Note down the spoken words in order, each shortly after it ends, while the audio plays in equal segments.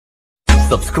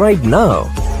Subscribe now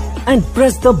and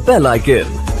press the bell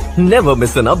icon. Never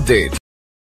miss an update.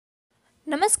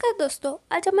 नमस्कार दोस्तों,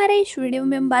 आज हमारे इस वीडियो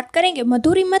में हम बात करेंगे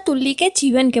मधुरिमा तुली के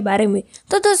जीवन के बारे में।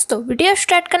 तो दोस्तों, वीडियो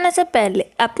स्टार्ट करने से पहले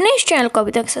आपने इस चैनल को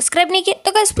अभी तक सब्सक्राइब नहीं किया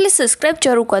तो गाइस प्लीज सब्सक्राइब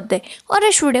जरूर कर दें और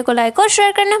इस वीडियो को लाइक और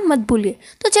शेयर करना मत भूलिए।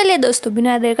 तो चलिए दोस्तों,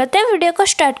 बिना देर करते हैं वीडियो को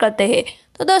स्टार्ट करते हैं।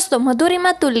 तो दोस्तों,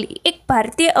 मधुरिमा तुली एक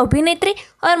भारतीय अभिनेत्री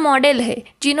और मॉडल है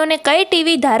जिन्होंने कई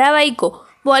टीवी धारावाहिकों,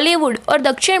 बॉलीवुड और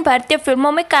दक्षिण भारतीय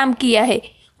फिल्मों में काम किया है।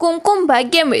 कुमकुम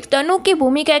भाग्य में तनु की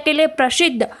भूमिका के लिए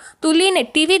प्रसिद्ध तुली ने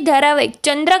टीवी धारावाहिक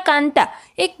चंद्रकांता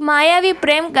एक मायावी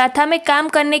प्रेम गाथा में काम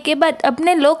करने के बाद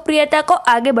अपने लोकप्रियता को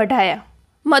आगे बढ़ाया।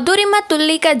 मधुरिमा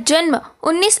तुली का जन्म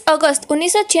 19 अगस्त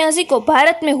 1986 को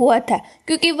भारत में हुआ था।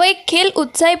 क्योंकि वह एक खेल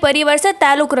उत्साही परिवार से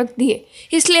ताल्लुक़ रखती है,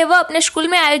 इसलिए वह अपने स्कूल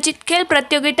में आयोजित खेल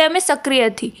प्रतियोगिता में सक्रिय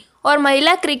थी और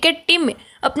महिला क्रिकेट टीम में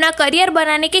अपना करियर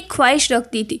बनाने की ख्वाहिश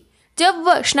रखती थी। जब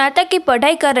वह स्नातक की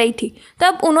पढ़ाई कर रही थी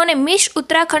तब उन्होंने मिस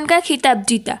उत्तराखंड का खिताब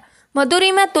जीता।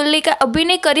 मधुरिमा तुली का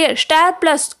अभिनय करियर स्टार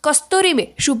प्लस कस्तूरी में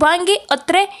शुभांगी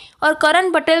अत्रे और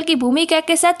करण पटेल की भूमिका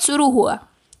के साथ शुरू हुआ।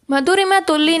 मधुरिमा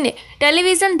तुली ने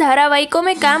टेलीविज़न धारावाहिकों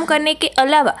में काम करने के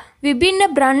अलावा विभिन्न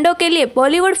ब्रांडों के लिए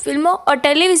बॉलीवुड फिल्मों और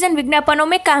टेलीविज़न विज्ञापनों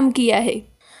में काम किया है।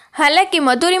 हालांकि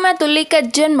मधुरिमा तुली का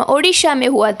जन्म ओडिशा में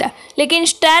हुआ था, लेकिन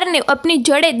स्टार ने अपनी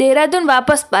जड़ें देहरादून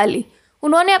वापस पा ली।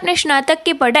 उन्होंने अपने स्नातक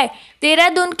की पढ़ाई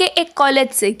देहरादून के एक कॉलेज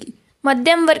से की।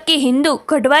 मध्यम वर्ग की हिंदू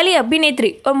गढ़वाली अभिनेत्री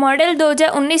और मॉडल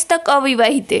 2019 तक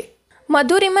अविवाहित है।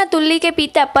 मधुरिमा तुली के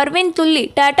पिता परवीन तुली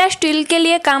टाटा स्टील के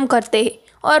लिए काम करते हैं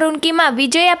और उनकी मां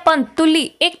विजया पंत तुली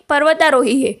एक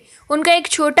पर्वतारोही है। उनका एक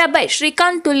छोटा भाई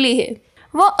श्रीकांत तुली है।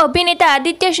 वो अभिनेता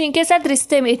आदित्य सिंह के साथ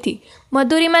रिश्ते में थी।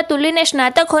 मधुरिमा तुली ने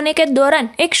स्नातक होने के दौरान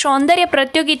एक सौंदर्य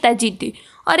प्रतियोगिता जीती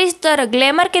और इस तरह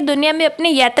ग्लैमर की दुनिया में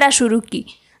अपनी यात्रा शुरू की।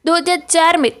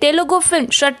 2004 में तेलुगु फिल्म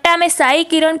सट्टा में साई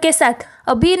किरण के साथ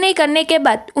अभिनय करने के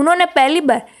बाद उन्होंने पहली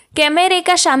बार कैमरे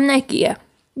का सामना किया।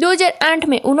 2008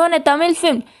 में उन्होंने तमिल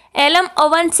फिल्म एलम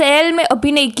अवन सेहल में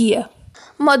अभिनय किया।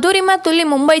 मधुरिमा तुली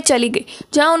मुंबई चली गई,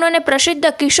 जहां उन्होंने प्रसिद्ध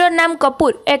किशोर नाम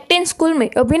कपूर एक्टिंग स्कूल में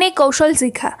अभिनय कौशल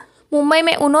सीखा। मुंबई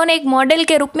में उन्होंने एक मॉडल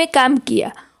के रूप में काम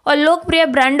किया और लोकप्रिय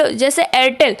ब्रांडों जैसे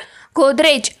एयरटेल,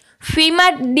 गोदरेज, फीमा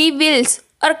डी विल्स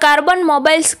और कार्बन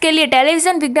मोबाइल्स के लिए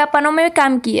टेलीविज़न विज्ञापनों में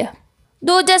काम किया।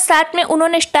 2007 में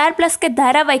उन्होंने स्टार प्लस के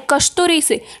धारावाहिक कस्तूरी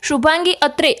से शुभांगी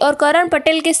अत्रे और करण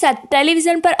पटेल के साथ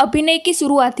टेलीविज़न पर अभिनय की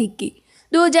शुरुआत की।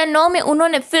 2009 में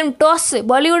उन्होंने फिल्म टॉस से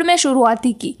बॉलीवुड में शुरुआत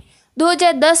की।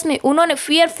 2010 में उन्होंने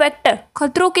फियर फैक्टर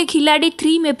खतरों के खिलाड़ी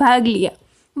 3 में भाग लिया।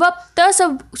 वह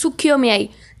तब सुर्खियों में आई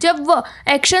जब वह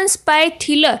action spy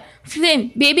thriller film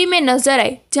baby में नजर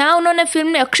आई, जहां उन्होंने फिल्म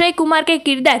में अक्षय कुमार के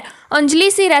किरदार अंजलि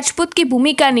सी राजपूत की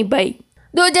भूमिका निभाई।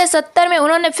 2017 में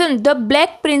उन्होंने फिल्म द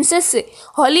ब्लैक प्रिंसेस से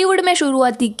हॉलीवुड में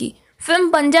शुरुआत की। फिल्म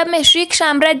पंजाब में सिख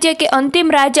साम्राज्य के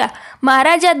अंतिम राजा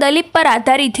महाराजा दलीप पर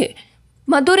आधारित है।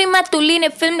 मधुरिमा तुली ने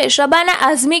फिल्म में शबाना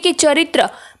आजमी की चरित्र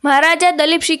महाराजा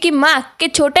दलीप सिंह की मां के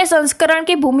छोटे संस्करण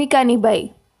की भूमिका निभाई।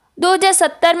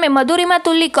 2017 में मधुरिमा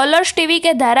तुली कलर्स टीवी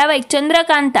के धारावाहिक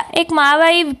चंद्रकांता एक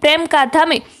मायावी प्रेम गाथा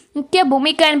में मुख्य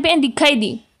भूमिका में दिखाई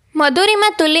दी। मधुरिमा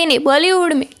तुली ने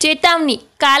बॉलीवुड में चेतावनी,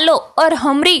 कालो और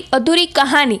हमरी अधूरी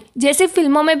कहानी जैसी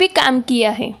फिल्मों में भी काम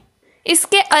किया है।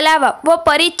 इसके अलावा वह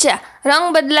परीक्षा,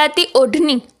 रंग बदलाती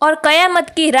ओढ़नी और कयामत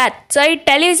की रात सहित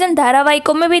टेलीविज़न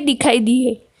धारावाहिकों में भी दिखाई दी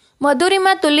है।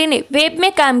 मधुरिमा तुली ने वेब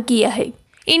में काम किया है।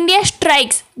 इंडिया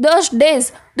स्ट्राइक्स 10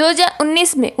 डेज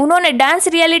 2019 में उन्होंने dance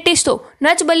reality show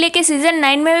Nach Baliye के सीजन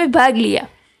 9 में भी भाग लिया।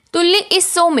 तुली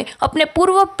इस शो में अपने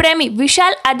पूर्व प्रेमी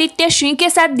विशाल आदित्य सिंह के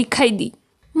साथ दिखाई दी।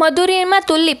 मधुरिमा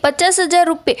तुली 50,000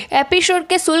 रुपये एपिसोड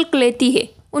के शुल्क लेती है।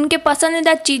 उनके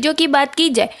पसंदीदा चीज़ों की बात की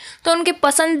जाए तो उनकी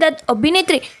पसंदीदा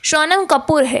अभिनेत्री सोनम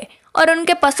कपूर है और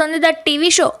उनके पसंदीदा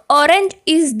TV show orange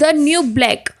is the new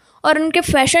black और उनके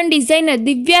फैशन डिज़ाइनर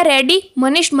दिव्या रेड्डी,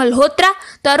 मनीष मल्होत्रा,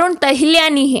 तरुण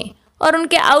तहिलियानी है और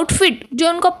उनके आउटफिट जो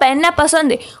उनको पहनना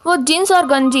पसंद है वो जीन्स और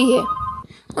गंजी है।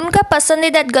 उनका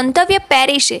पसंदीदा गंतव्य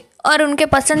पेरिस है और उनके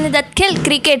पसंदीदा खेल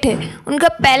क्रिकेट है। उनका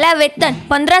पहला वेतन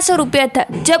 1500 रुपया था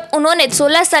जब उन्होंने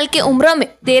 16 साल की उम्र में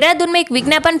देहरादून में एक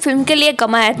विज्ञापन फिल्म के लिए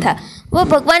कमाया था। वह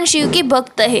भगवान शिव की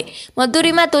भक्त है।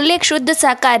 मधुरिमा तुली एक शुद्ध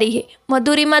शाकाहारी है।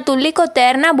 मधुरिमा तुली को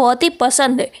तैरना बहुत ही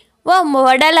पसंद है। वह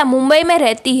वडाला मुंबई में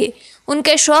रहती है।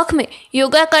 उनके शौक में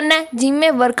योगा करना, जिम में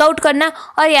वर्कआउट करना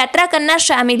और यात्रा करना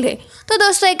शामिल है। तो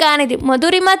दोस्तों, ये कहानी थी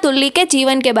मधुरिमा तुली के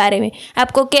जीवन के बारे में।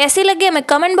 आपको कैसी लगी हमें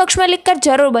कमेंट बॉक्स में लिखकर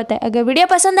जरूर बताएं। अगर वीडियो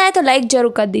पसंद आए तो लाइक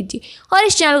जरूर कर दीजिए और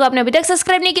इस चैनल को आपने अभी तक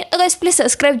सब्सक्राइब नहीं किया तो प्लीज़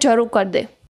सब्सक्राइब जरूर कर दें।